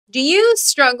Do you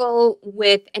struggle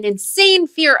with an insane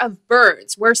fear of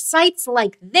birds where sights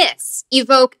like this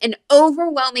evoke an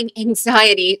overwhelming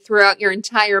anxiety throughout your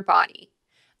entire body?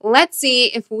 Let's see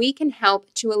if we can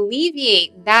help to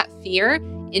alleviate that fear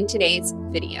in today's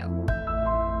video.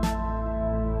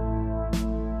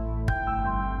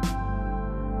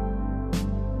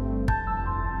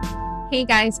 Hey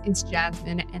guys, it's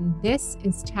Jasmine, and this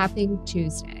is Tapping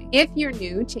Tuesday. If you're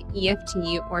new to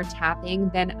EFT or tapping,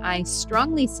 then I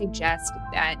strongly suggest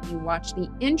that you watch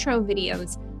the intro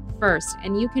videos first,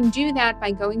 and you can do that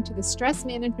by going to the stress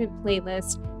management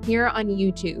playlist here on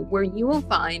YouTube, where you will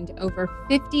find over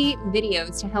 50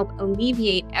 videos to help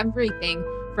alleviate everything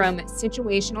from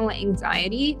situational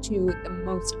anxiety to the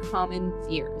most common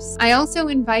fears. I also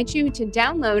invite you to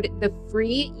download the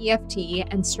free EFT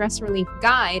and stress relief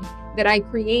guide that I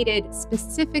created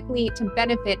specifically to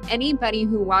benefit anybody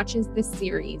who watches this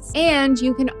series. And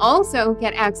you can also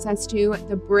get access to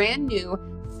the brand new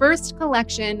first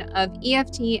collection of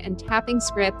EFT and tapping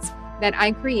scripts that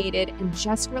I created and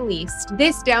just released.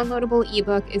 This downloadable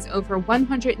ebook is over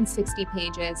 160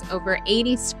 pages, over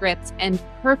 80 scripts, and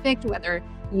perfect whether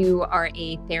you are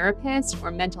a therapist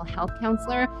or mental health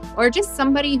counselor, or just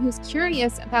somebody who's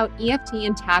curious about EFT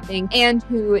and tapping and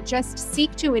who just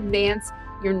seek to advance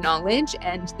your knowledge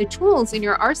and the tools in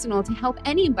your arsenal to help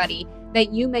anybody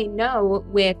that you may know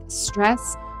with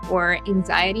stress or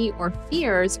anxiety or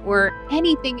fears or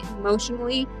anything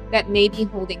emotionally that may be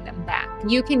holding them back.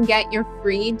 You can get your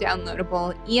free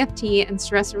downloadable EFT and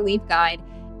stress relief guide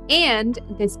and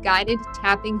this guided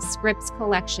tapping scripts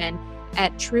collection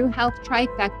at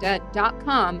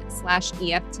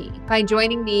truehealthtrifecta.com/EFT. By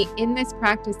joining me in this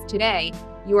practice today,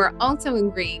 you are also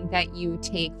agreeing that you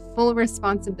take full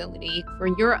responsibility for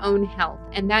your own health,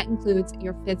 and that includes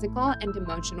your physical and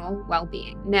emotional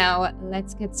well-being. Now,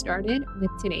 let's get started with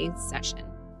today's session.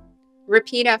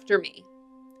 Repeat after me.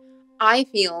 I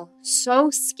feel so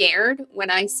scared when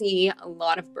I see a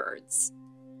lot of birds.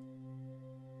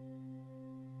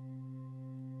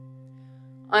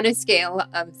 On a scale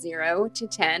of 0 to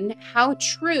 10, how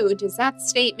true does that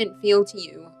statement feel to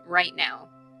you right now?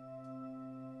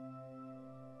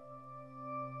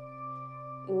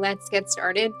 Let's get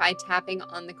started by tapping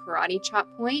on the karate chop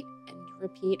point and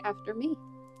repeat after me.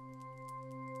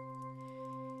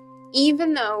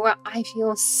 Even though I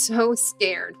feel so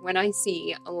scared when I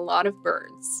see a lot of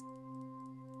birds,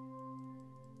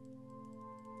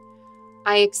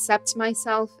 I accept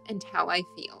myself and how I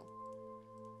feel.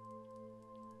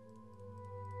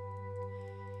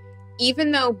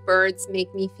 Even though birds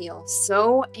make me feel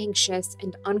so anxious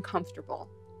and uncomfortable,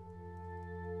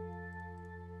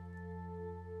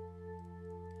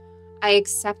 I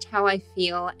accept how I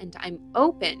feel and I'm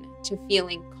open to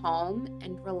feeling calm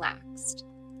and relaxed.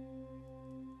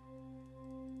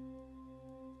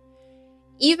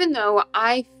 Even though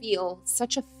I feel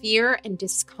such a fear and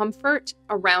discomfort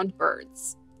around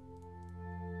birds,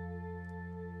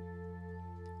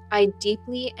 I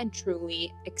deeply and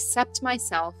truly accept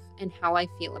myself and how I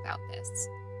feel about this.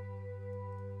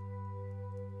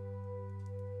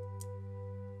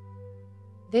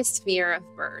 This fear of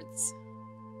birds,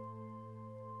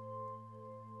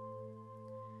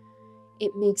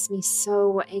 it makes me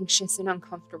so anxious and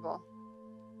uncomfortable.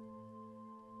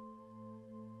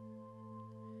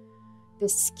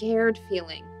 This scared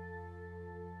feeling,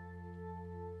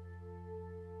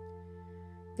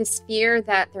 this fear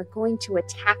that they're going to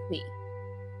attack me.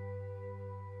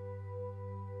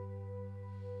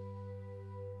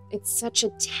 It's such a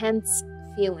tense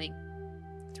feeling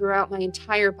throughout my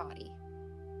entire body.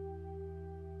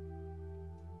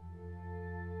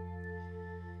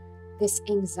 This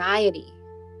anxiety.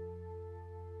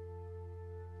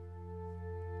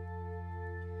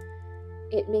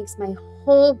 It makes my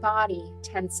whole body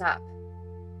tense up.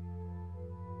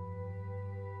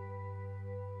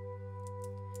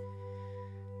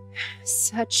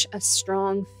 Such a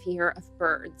strong fear of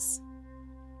birds.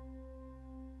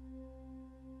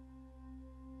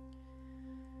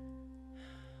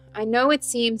 I know it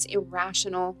seems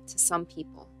irrational to some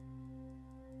people,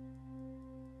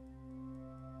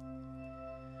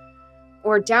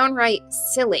 or downright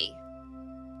silly.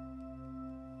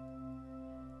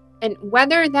 And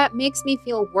whether that makes me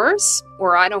feel worse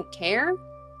or I don't care,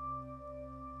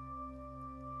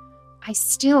 I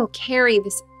still carry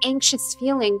this anxious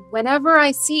feeling whenever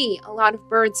I see a lot of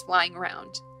birds flying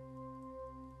around.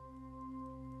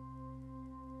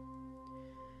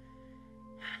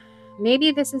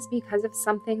 Maybe this is because of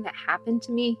something that happened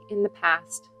to me in the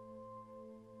past.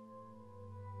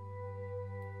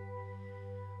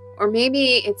 Or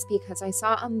maybe it's because I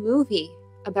saw a movie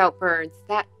about birds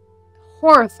that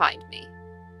horrified me.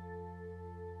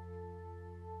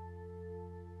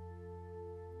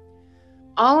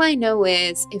 All I know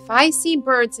is if I see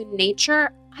birds in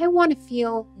nature, I want to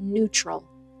feel neutral.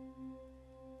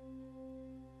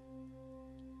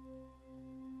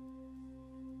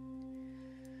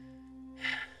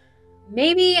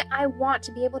 Maybe I want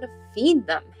to be able to feed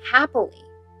them happily,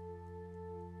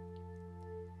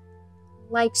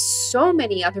 like so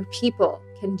many other people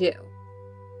can do.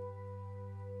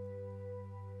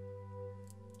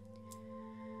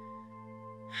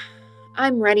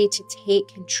 I'm ready to take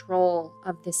control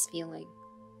of this feeling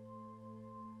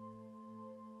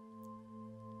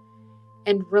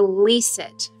and release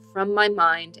it from my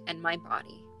mind and my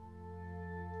body.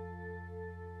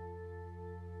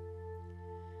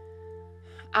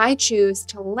 I choose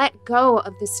to let go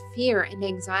of this fear and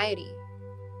anxiety.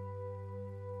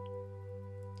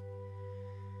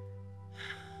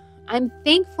 I'm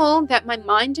thankful that my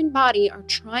mind and body are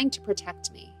trying to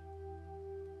protect me.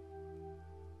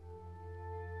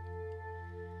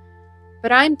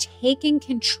 But I'm taking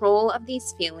control of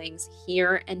these feelings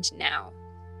here and now.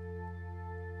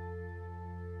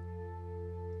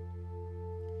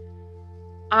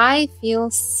 I feel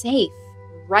safe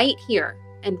right here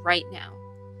and right now.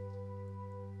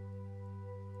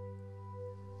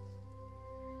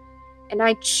 And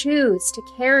I choose to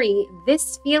carry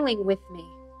this feeling with me.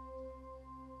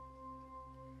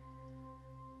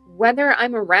 Whether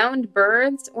I'm around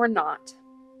birds or not.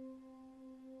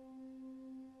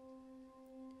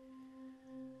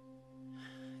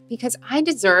 Because I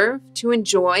deserve to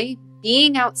enjoy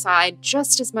being outside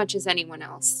just as much as anyone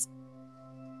else.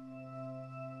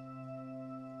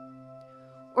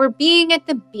 Or being at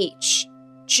the beach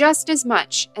just as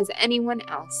much as anyone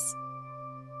else.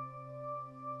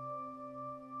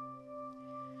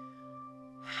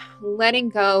 Letting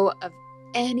go of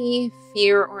any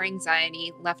fear or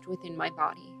anxiety left within my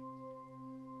body.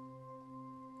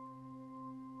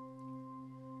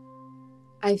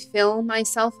 I fill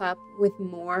myself up with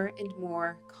more and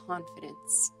more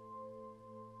confidence.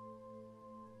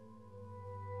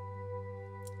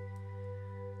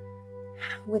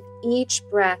 With each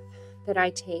breath that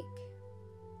I take,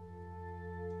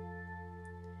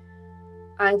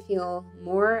 I feel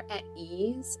more at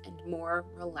ease and more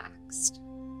relaxed.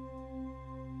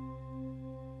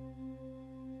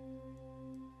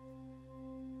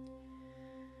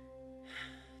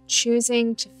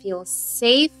 Choosing to feel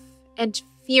safe and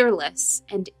fearless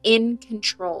and in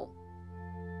control.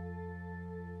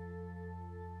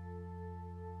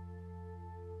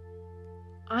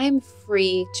 I'm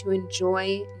free to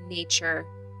enjoy nature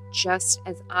just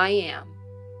as I am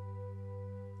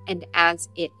and as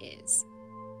it is.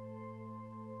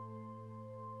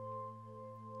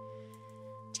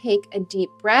 Take a deep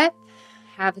breath,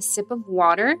 have a sip of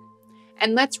water,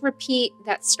 and let's repeat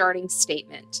that starting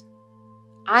statement.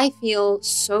 I feel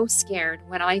so scared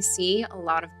when I see a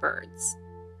lot of birds.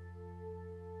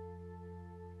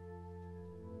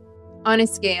 On a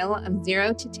scale of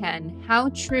 0 to 10, how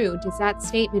true does that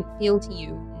statement feel to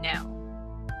you now?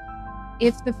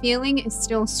 If the feeling is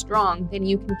still strong, then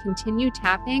you can continue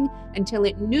tapping until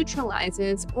it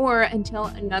neutralizes or until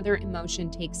another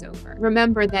emotion takes over.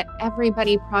 Remember that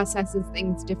everybody processes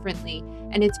things differently,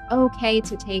 and it's okay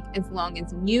to take as long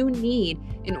as you need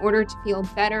in order to feel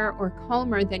better or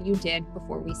calmer than you did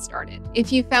before we started.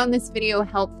 If you found this video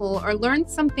helpful or learned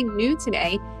something new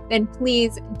today, then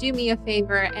please do me a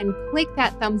favor and click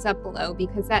that thumbs up below,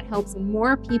 because that helps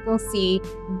more people see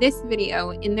this video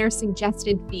in their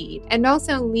suggested feed. And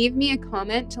also leave me a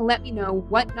comment to let me know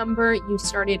what number you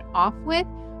started off with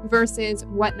versus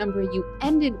what number you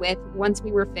ended with once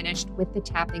we were finished with the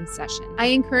tapping session. I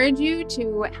encourage you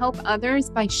to help others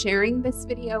by sharing this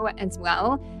video as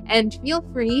well, and feel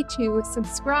free to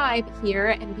subscribe here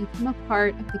and become a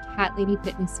part of the Cat Lady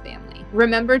Fitness family.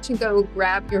 Remember to go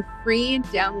grab your free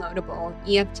downloadable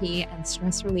EFT and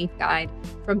stress relief guide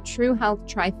from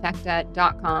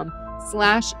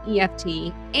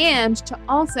truehealthtrifecta.com/EFT, and to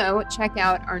also check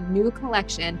out our new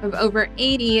collection of over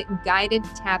 80 guided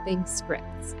tapping scripts.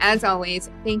 As always,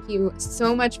 thank you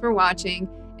so much for watching,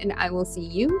 and I will see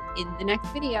you in the next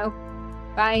video.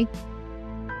 Bye.